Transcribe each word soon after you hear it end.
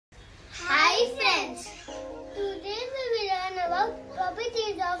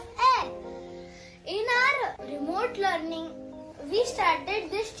remote learning, we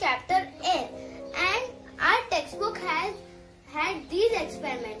started this chapter air, and our textbook has had these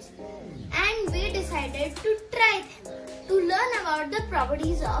experiments, and we decided to try them to learn about the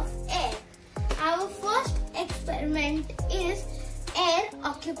properties of air. Our first experiment is air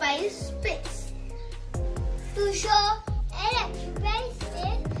occupies space. To show air occupies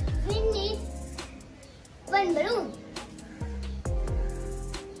space, we need one balloon.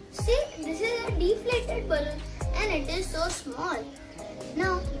 See, this is a deflated balloon and it is so small.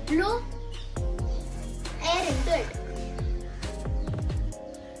 Now blow air into it.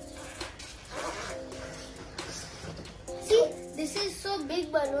 See, this is so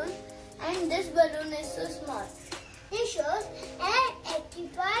big balloon and this balloon is so small. This shows air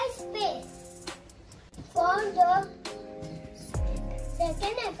occupies space. For the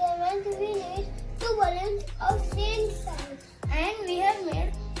second experiment, we need two balloons of same size, and we have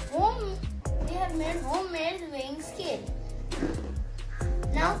made homemade weighing scale.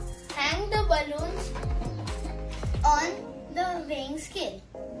 Now hang the balloons on the weighing scale.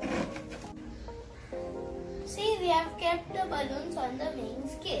 See, we have kept the balloons on the weighing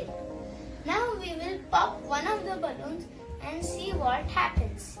scale. Now we will pop one of the balloons and see what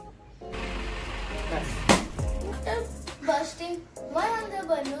happens. After bursting one of the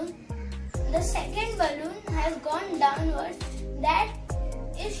balloons, the second balloon has gone downwards. That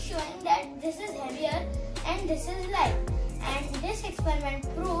is showing that this is heavier and this is light. And this experiment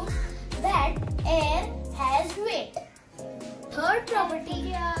proves that air has weight. Third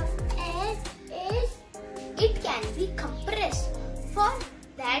property of air is it can be compressed. For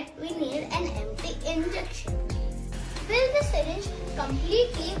that we need an empty injection. Fill the syringe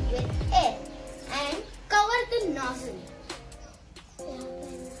completely with air and cover the nozzle.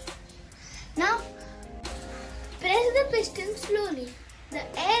 Now press the piston slowly. The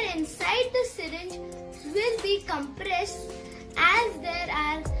air inside the syringe will be compressed as there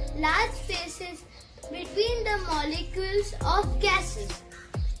are large spaces between the molecules of gases.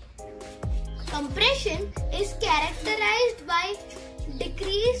 Compression is characterized by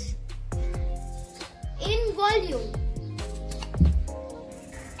decrease in volume.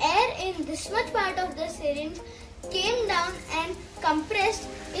 Air in this much part of the syringe came down and compressed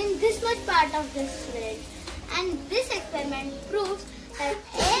in this much part of the syringe. And this experiment proves that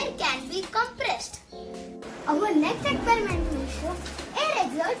air can be compressed. Our next experiment will show air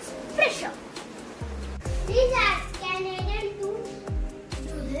exerts pressure. These apps can aid to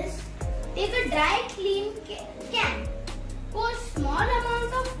do this. Take a dry, clean can. Pour small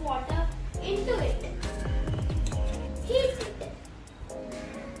amount of water into it. Heat it.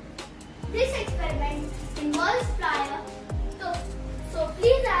 This experiment involves fire, so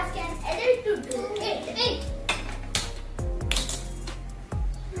please ask an adult to do it.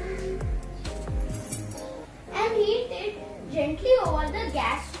 And heat it gently over the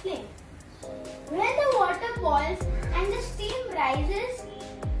gas flame. When the water boils and the steam rises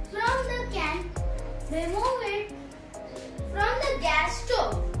from the can, remove it from the gas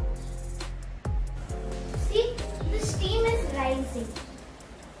stove. See, the steam is rising.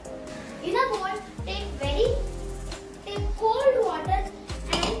 In a bowl, take cold water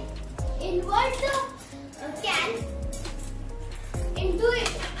and invert the can into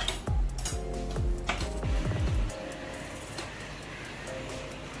it.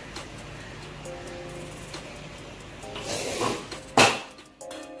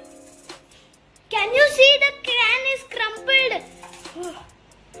 Can you see the can is crumpled?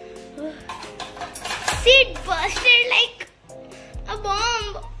 See, it bursted like a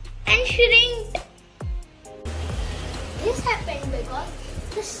bomb and shrinked. This happened because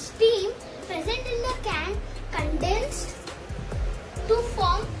the steam present in the can condensed to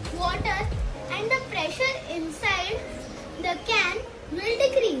form water and the pressure inside the can will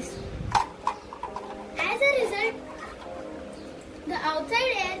decrease.